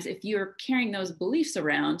of times, if you're carrying those beliefs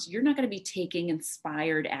around, you're not going to be taking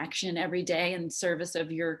inspired action every day in service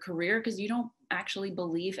of your career because you don't actually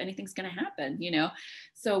believe anything's going to happen,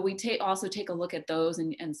 So we also take a look at those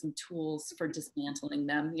and some tools for dismantling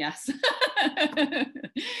them. Yes.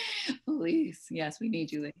 Please. Yes, we need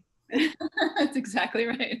you. That's exactly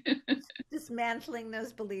right. Dismantling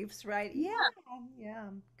those beliefs, right? Yeah, yeah.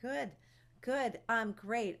 Good, good.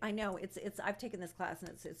 Great. I know it's. I've taken this class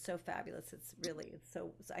and it's so fabulous. It's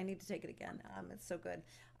so I need to take it again. It's so good.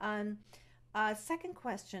 Um, Second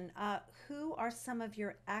question. Who are some of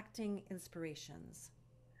your acting inspirations?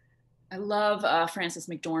 I love Frances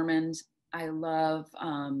McDormand. I love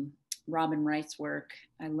Robin Wright's work.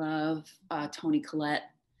 I love Toni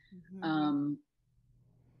Collette. Um,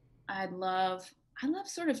 I love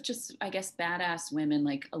sort of just, I guess, badass women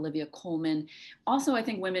like Olivia Colman. Also, I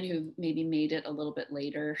think women who maybe made it a little bit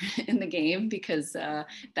later in the game, because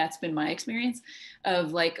that's been my experience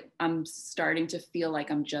of like, I'm starting to feel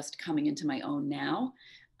like I'm just coming into my own now.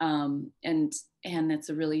 And it's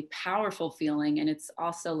a really powerful feeling. And it's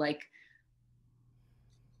also like,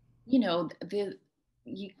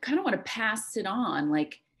 you kind of want to pass it on,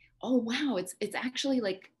 like, oh wow, it's actually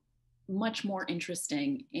like much more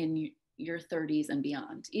interesting in your 30s and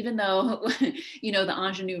beyond, even though the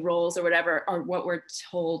ingenue roles or whatever are what we're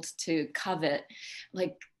told to covet.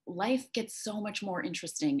 Like, life gets so much more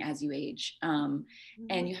interesting as you age, and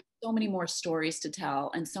you have so many more stories to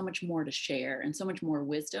tell and so much more to share and so much more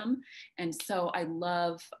wisdom. And so I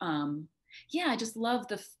love I just love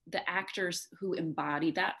the actors who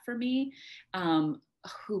embody that for me,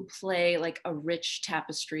 who play like a rich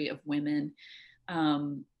tapestry of women,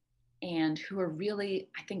 um, and who are really,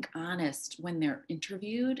 I think, honest when they're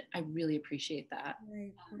interviewed. I really appreciate that.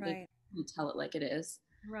 Right, They right, tell it like it is.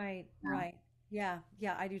 right, Yeah, right. Yeah,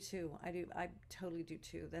 yeah, I do too. I do. I totally do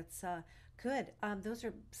too. That's good. Those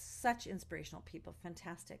are such inspirational people.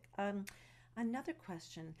 Fantastic. Another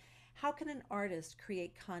question: how can an artist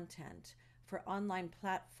create content for online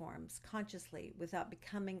platforms consciously without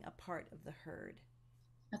becoming a part of the herd?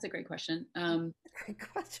 that's a great question. Great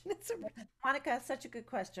question. Monica, such a good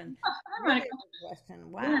question. Hi, Really Monica. a good question.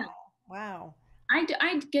 Yeah. Wow. Wow. I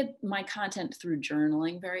get my content through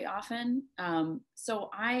journaling very often. So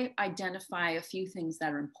I identify a few things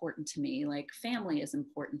that are important to me, like family is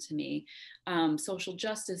important to me, social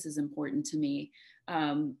justice is important to me,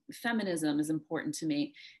 feminism is important to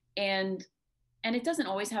me, and and it doesn't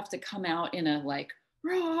always have to come out in a like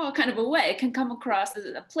raw kind of a way. It can come across as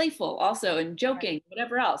a playful also and Right. joking,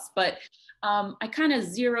 whatever else. But I kind of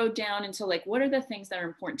zeroed down into like what are the things that are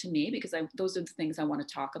important to me because those are the things I want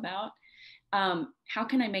to talk about. How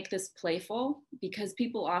can I make this playful? Because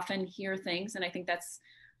people often hear things, and I think that's,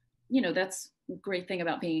 that's a great thing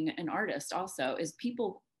about being an artist also is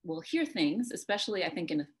people will hear things, especially I think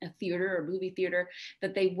in a theater or movie theater,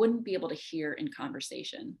 that they wouldn't be able to hear in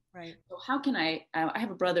conversation. Right. So how can I have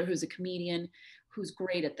a brother who's a comedian who's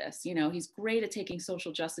great at this. He's great at taking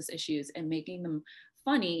social justice issues and making them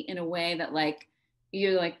funny in a way that like,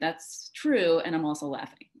 you're like, that's true. And I'm also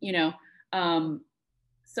laughing. Um,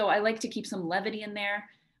 so I like to keep some levity in there.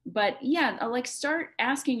 But yeah, I like start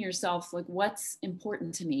asking yourself like what's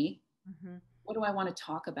important to me? Mm-hmm. What do I want to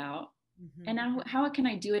talk about? Mm-hmm. And how can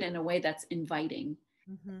I do it in a way that's inviting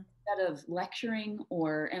Mm-hmm. instead of lecturing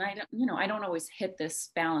and I don't always hit this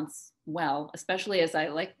balance well, especially as I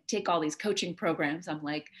like take all these coaching programs. I'm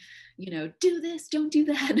like, do this, don't do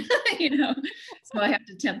that, so I have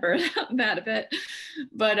to temper that a bit.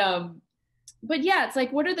 But yeah, it's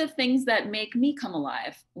like, what are the things that make me come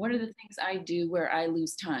alive? What are the things I do where I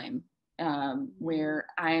lose time? Where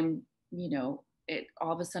I'm,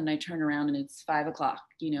 all of a sudden I turn around and it's 5 o'clock.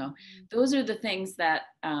 Those are the things that,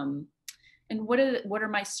 and what are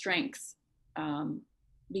my strengths? Um,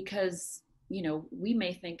 because we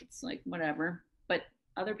may think it's like whatever, but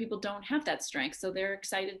other people don't have that strength, so they're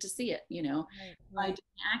excited to see it. Right. If I do Right.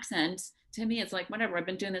 an accent, to me it's like whatever. I've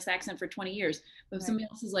been doing this accent for 20 years. But if Right. somebody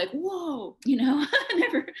else is like, whoa,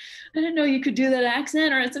 I didn't know you could do that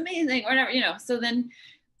accent, or it's amazing, or whatever. So then,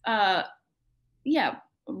 uh, yeah,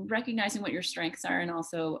 recognizing what your strengths are, and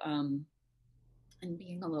also and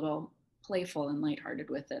being a little playful and lighthearted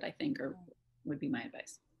with it, I think, or Right. would be my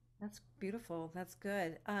advice. That's beautiful. That's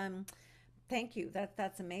good. Thank you.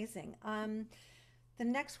 That's amazing. The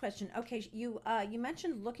next question. Okay, you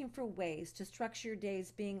mentioned looking for ways to structure your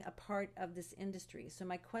days being a part of this industry. So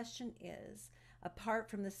my question is, apart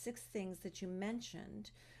from the six things that you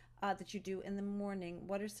mentioned that you do in the morning,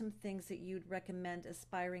 what are some things that you'd recommend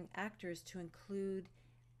aspiring actors to include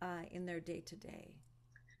in their day to day?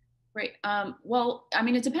 Right. Well, I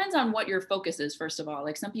mean, it depends on what your focus is, first of all.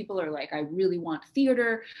 Like some people are like, I really want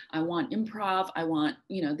theater, I want improv, I want,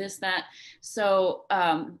 this, that. So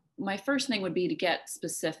my first thing would be to get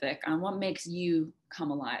specific on what makes you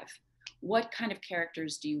come alive. What kind of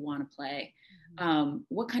characters do you want to play?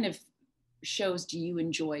 What kind of shows do you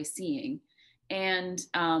enjoy seeing? And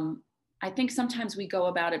I think sometimes we go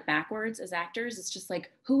about it backwards as actors. It's just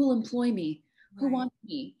like, who will employ me? Who Right. wants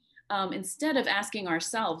me? Instead of asking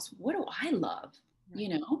ourselves, what do I love? You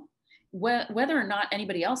Right. know, whether or not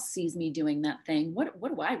anybody else sees me doing that thing, what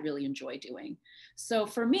do I really enjoy doing? So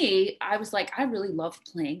for me, I was like, I really love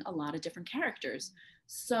playing a lot of different characters.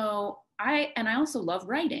 So I also love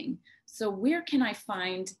writing. So where can I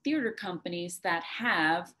find theater companies that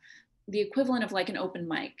have the equivalent of like an open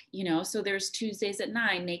mic, so there's Tuesdays at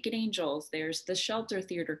 9 Naked Angels, there's the Shelter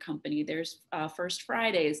Theater Company, there's First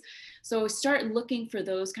Fridays. So start looking for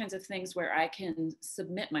those kinds of things where I can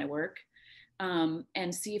submit my work,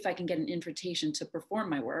 and see if I can get an invitation to perform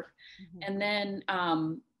my work. Mhm. And then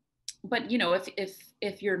but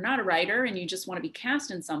if you're not a writer and you just want to be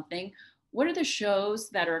cast in something, what are the shows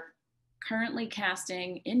that are currently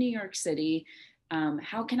casting in New York City?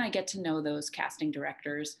 How can I get to know those casting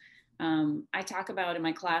directors? I talk about in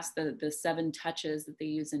my class the 7 touches that they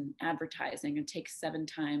use in advertising. It takes 7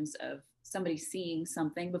 times of somebody seeing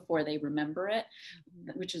something before they remember it,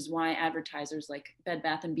 Mhm. which is why advertisers like Bed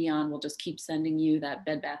Bath and Beyond will just keep sending you that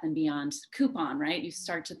Bed Bath and Beyond coupon, right? You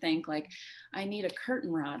start to think like, I need a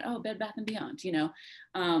curtain rod. Oh, Bed Bath and Beyond.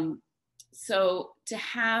 Um, so to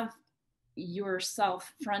have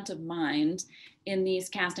yourself front of mind in these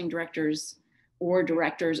casting directors or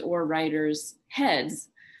writers heads,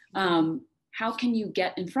 how can you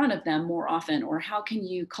get in front of them more often, or how can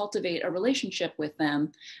you cultivate a relationship with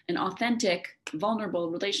them, an authentic,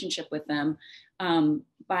 vulnerable relationship with them,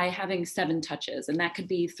 by having 7 touches. And that could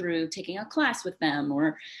be through taking a class with them,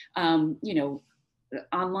 or you know,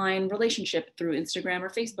 online relationship through Instagram or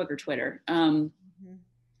Facebook or Twitter. Mhm.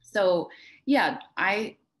 So yeah,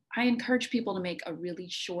 I encourage people to make a really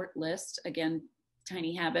short list. Again,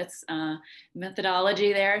 tiny habits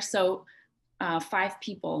methodology there. So 5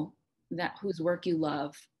 people that whose work you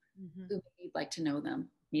love, Mhm. who you'd like to know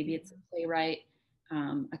them. Maybe it's a Mhm. playwright,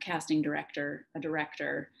 a casting director, a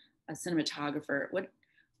director, a cinematographer. What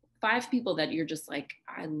 5 people that you're just like,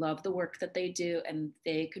 I love the work that they do, and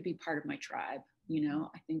they could be part of my tribe. You Mhm.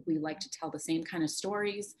 know, I think we like to tell the same kind of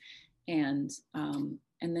stories, and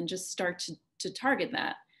then just start to target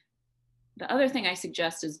that. The other thing I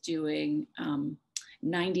suggest is doing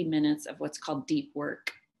 90 minutes of what's called deep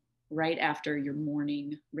work right after your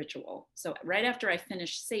morning ritual. So right after I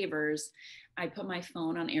finish Savers, I put my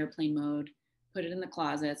phone on airplane mode, put it in the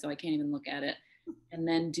closet so I can't even look at it, and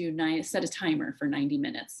then set a timer for 90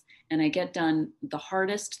 minutes. And I get done the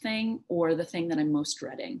hardest thing or the thing that I'm most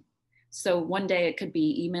dreading. So one day it could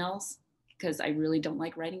be emails, because I really don't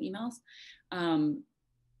like writing emails. Um,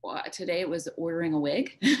 Today it was ordering a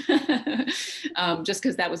wig. Just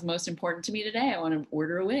because that was most important to me today. I want to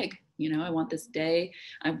order a wig. You know, I want this day.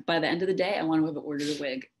 By the end of the day, I want to have ordered a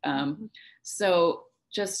wig. So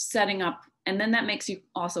just setting up, and then that makes you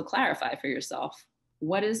also clarify for yourself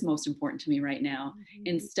what is most important to me right now, Mhm.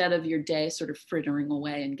 instead of your day sort of frittering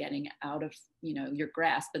away and getting out of, you know, your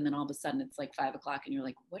grasp. And then all of a sudden it's like 5 o'clock and you're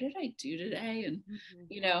like, what did I do today? And, Mhm.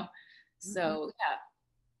 you know, Mhm. so yeah.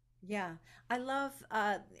 Yeah, I love,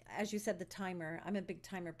 as you said, the timer. I'm a big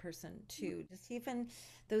timer person too. Just even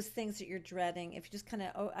those things that you're dreading, if you just kind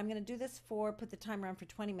of, oh, I'm going to do this for, put the timer on for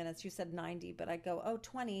 20 minutes. You said 90, but I go, oh,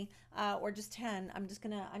 20, or just 10. I'm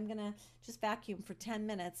going to just vacuum for 10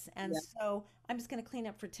 minutes. And Yeah. so I'm just going to clean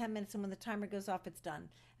up for 10 minutes. And when the timer goes off, it's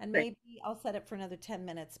done. And Right. maybe I'll set it for another 10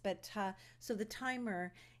 minutes. But so the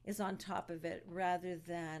timer is on top of it rather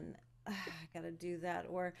than, I got to do that.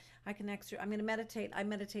 Or I can I'm going to meditate. I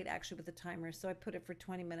meditate actually with the timer. So I put it for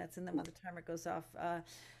 20 minutes and then when the timer goes off,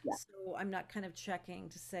 Yeah. so I'm not kind of checking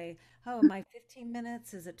to say, oh, am I 15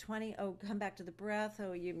 minutes? Is it 20? Oh, come back to the breath.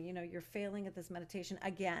 Oh, you know, you're failing at this meditation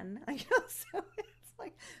again. So it's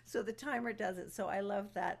like, so the timer does it. So I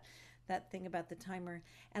love that thing about the timer.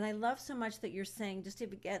 And I love so much that you're saying just to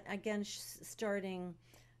get, again, starting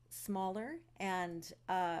smaller and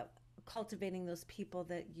cultivating those people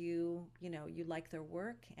that you know you like their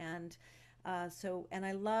work and so and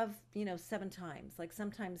I love 7 times, like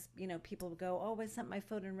sometimes people go, oh, I sent my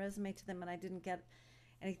photo and resume to them and I didn't get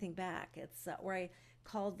anything back. It's or I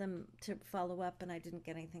called them to follow up and I didn't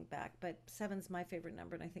get anything back, but 7's my favorite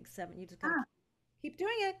number and I think 7 you just got to Ah, keep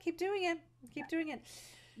doing it, keep doing it, keep doing it.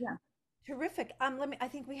 yeah. Terrific. Let me. I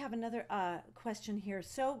think we have another question here.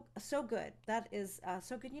 So good. That is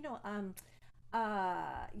so good.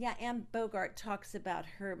 Yeah, Anne Bogart talks about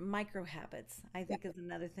her micro habits. I Yeah. think is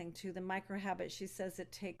another thing too. The micro habit. She says it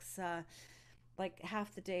takes like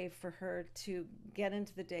half the day for her to get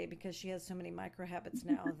into the day because she has so many micro habits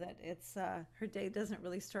now that it's her day doesn't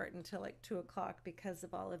really start until like 2 o'clock because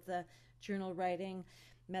of all of the journal writing,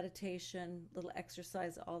 meditation, little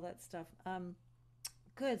exercise, all that stuff.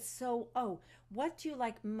 Good. So, oh, what do you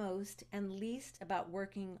like most and least about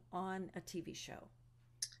working on a TV show?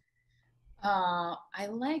 I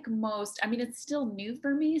like most, I mean, it's still new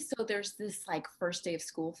for me. So there's this like first day of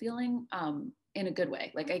school feeling, in a good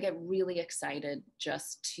way. Like I get really excited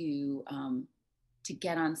just to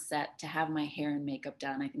get on set, to have my hair and makeup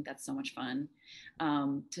done. I think that's so much fun.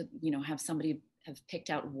 To, you know, have somebody have picked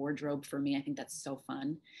out wardrobe for me. I think that's so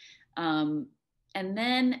fun. Um, and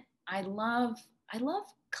then I love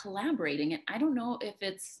collaborating. And I don't know if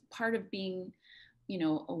it's part of being, you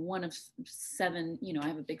know, a one of 7, you know, I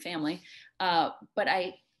have a big family. But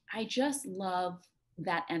I just love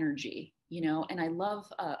that energy, you know, and I love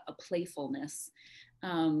a playfulness.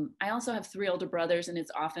 I also have 3 older brothers, and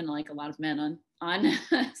it's often like a lot of men on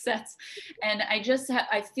sets, and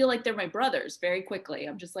I feel like they're my brothers very quickly.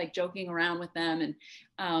 I'm just like joking around with them,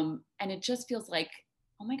 and it just feels like,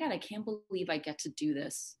 oh my god, I can't believe I get to do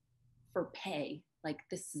this for pay. Like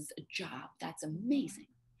this is a job. That's amazing.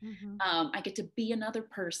 Mm-hmm. I get to be another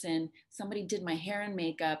person. Somebody did my hair and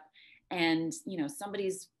makeup, and you know,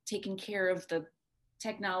 somebody's taking care of the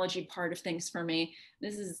technology part of things for me.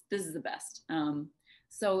 This is the best.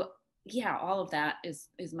 So yeah, all of that is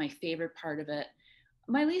my favorite part of it.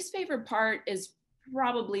 My least favorite part is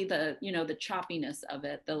probably the, you know, the choppiness of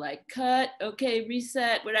it, the like cut, okay,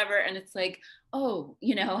 reset, whatever. And it's like, oh,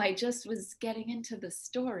 you know, I just was getting into the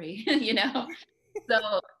story, you know?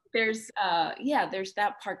 So yeah, there's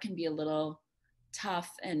that part can be a little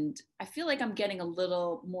tough. And I feel like I'm getting a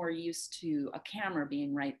little more used to a camera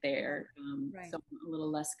being right there. Right. So I'm a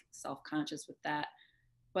little less self-conscious with that.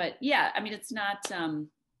 But yeah, I mean, it's not,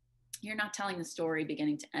 you're not telling the story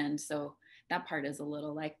beginning to end. So that part is a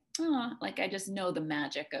little like, oh, like I just know the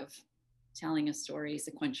magic of telling a story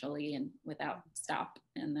sequentially and without stop.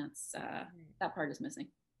 And that's, Right. that part is missing.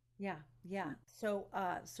 Yeah, yeah. So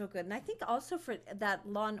so good. And I think also for that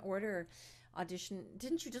Law and Order audition,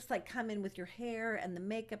 didn't you just like come in with your hair and the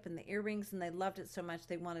makeup and the earrings and they loved it so much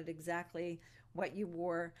they wanted exactly what you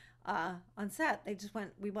wore on set. They just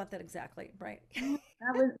went, we want that exactly, right?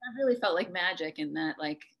 That really felt like magic in that,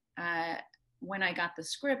 like, uh, when I got the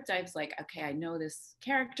script, I was like, okay, I know this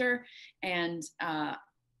character. And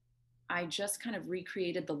I just kind of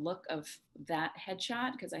recreated the look of that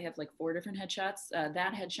headshot because I have like 4 different headshots.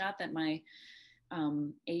 That headshot that my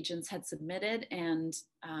agents had submitted, and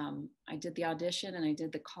I did the audition and I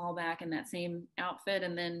did the callback in that same outfit.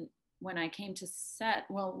 And then when I came to set,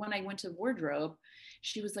 well, when I went to wardrobe,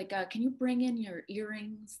 she was like, "Can you bring in your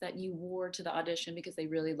earrings that you wore to the audition because they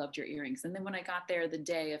really loved your earrings?" And then when I got there the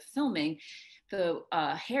day of filming, the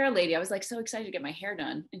hair lady, I was like so excited to get my hair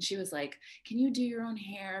done, and she was like, "Can you do your own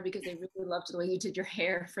hair because they really loved the way you did your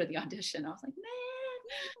hair for the audition?" I was like,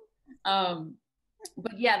 "Man."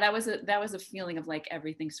 But yeah, that was a feeling of like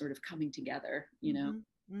everything sort of coming together, you know.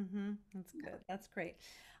 Mm-hmm. Mm-hmm. That's good. That's great.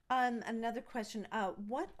 Another question.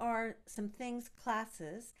 What are some things,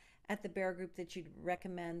 classes at the Bear Group that you'd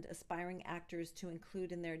recommend aspiring actors to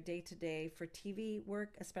include in their day-to-day for TV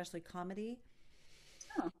work, especially comedy?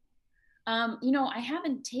 Oh. You know, I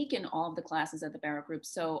haven't taken all of the classes at the Barrow Group,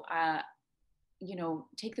 so you know,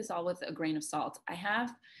 take this all with a grain of salt. I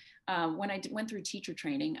have, when I went through teacher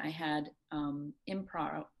training, I had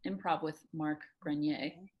improv with Mark Grenier,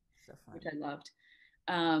 Okay. So which fun. I loved.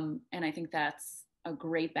 And I think that's a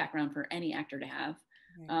great background for any actor to have.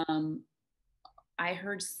 Right. Um, I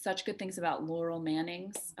heard such good things about Laurel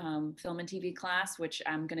Manning's film and TV class, which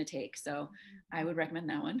I'm going to take. So I would recommend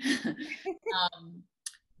that one. um,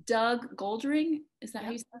 Doug Goldring, is that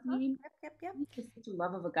how Yep. you say his Uh-huh. name? Yep. Yep. Yep. He's just such a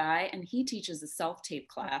love of a guy, and he teaches a self-tape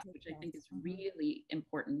class, Self-tape which I class. think is Mm-hmm. really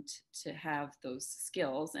important to have those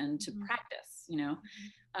skills and to Mm-hmm. practice, you know.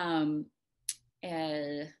 Um,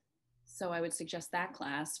 uh, so I would suggest that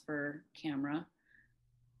class for camera.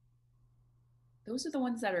 Those are the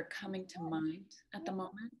ones that are coming to mind at the Yeah.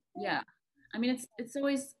 moment. Yeah. Yeah, I mean, it's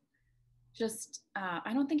always just,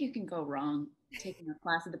 I don't think you can go wrong taking a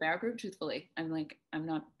class at the Barrow Group. Truthfully, I'm like, I'm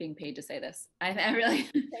not being paid to say this. I really.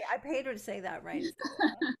 I paid her to say that, right?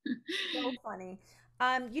 So funny.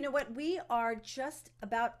 You know what? We are just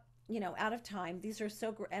about, out of time. These are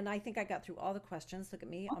so great. And I think I got through all the questions. Look at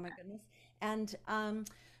me. Oh my goodness. And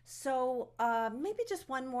so maybe just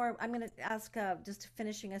one more. I'm going to ask, just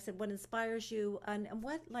finishing. I said, what inspires you and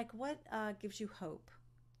what gives you hope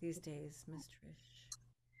these days, Miss Trish?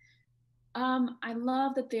 I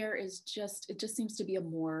love that there is just, it just seems to be a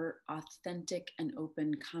more authentic and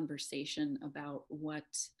open conversation about what,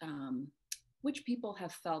 which people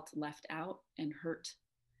have felt left out and hurt.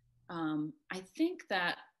 I think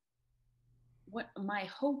that what my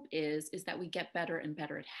hope is that we get better and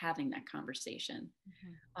better at having that conversation.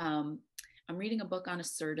 Mhm. Um, I'm reading a book on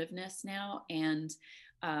assertiveness now, and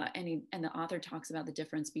the author talks about the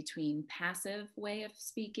difference between passive way of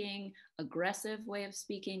speaking, aggressive way of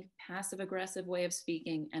speaking, passive aggressive way of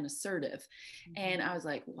speaking, and assertive. Mhm. And I was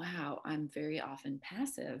like, wow, I'm very often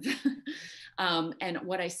passive. And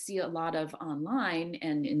what I see a lot of online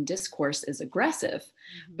and in discourse is aggressive,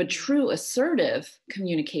 but Mhm. true assertive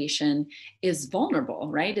communication is vulnerable,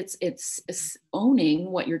 right? It's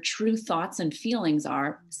owning what your true thoughts and feelings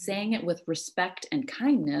are, saying it with respect and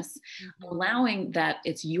kindness, Mhm. allowing that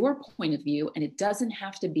it's your point of view and it doesn't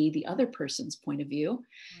have to be the other person's point of view.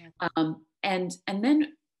 Right. And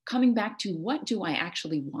then coming back to what do I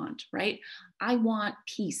actually want, right? I want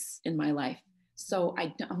peace in my life. So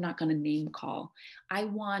I'm not going to name call. I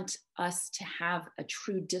want us to have a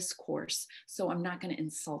true discourse. So I'm not going to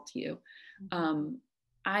insult you. Mhm. Um,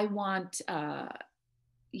 I want, I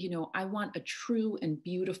want a true and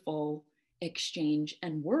beautiful exchange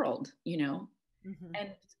and world, you know, Mhm.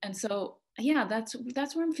 and and so yeah, that's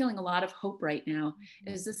where I'm feeling a lot of hope right now,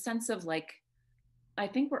 Mhm. is this sense of like, I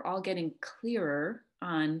think we're all getting clearer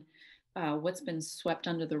on what's been swept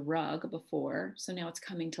under the rug before. So now it's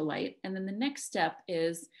coming to light. And then the next step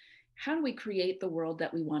is, how do we create the world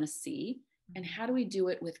that we want to see? And how do we do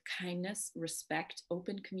it with kindness, respect,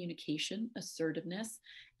 open communication, assertiveness,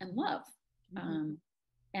 and love? Mm-hmm.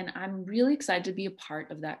 And I'm really excited to be a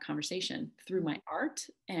part of that conversation through my art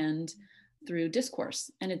and through discourse.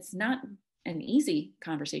 And it's not an easy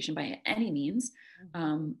conversation by any means,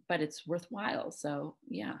 Mm-hmm. but it's worthwhile. So,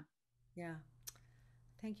 yeah. Yeah.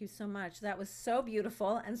 Thank you so much. That was so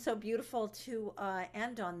beautiful, and so beautiful to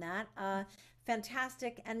end on that.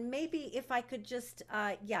 Fantastic. And maybe if I could just,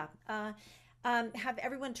 have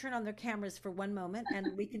everyone turn on their cameras for one moment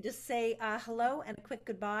and we can just say hello and a quick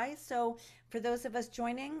goodbye. So, for those of us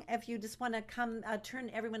joining, if you just want to come,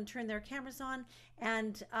 turn their cameras on,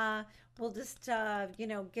 and we'll just,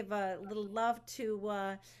 give a little love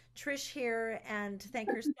to Trish here and thank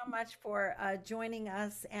her so much for joining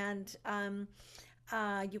us. And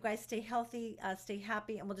you guys stay healthy, stay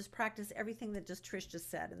happy, and we'll just practice everything that just Trish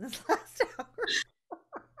just said in this last hour.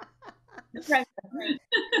 Right. All right.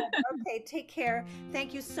 Good. Okay, take care.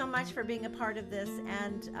 Thank you so much for being a part of this,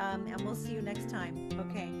 and we'll see you next time.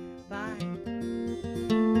 Okay, bye.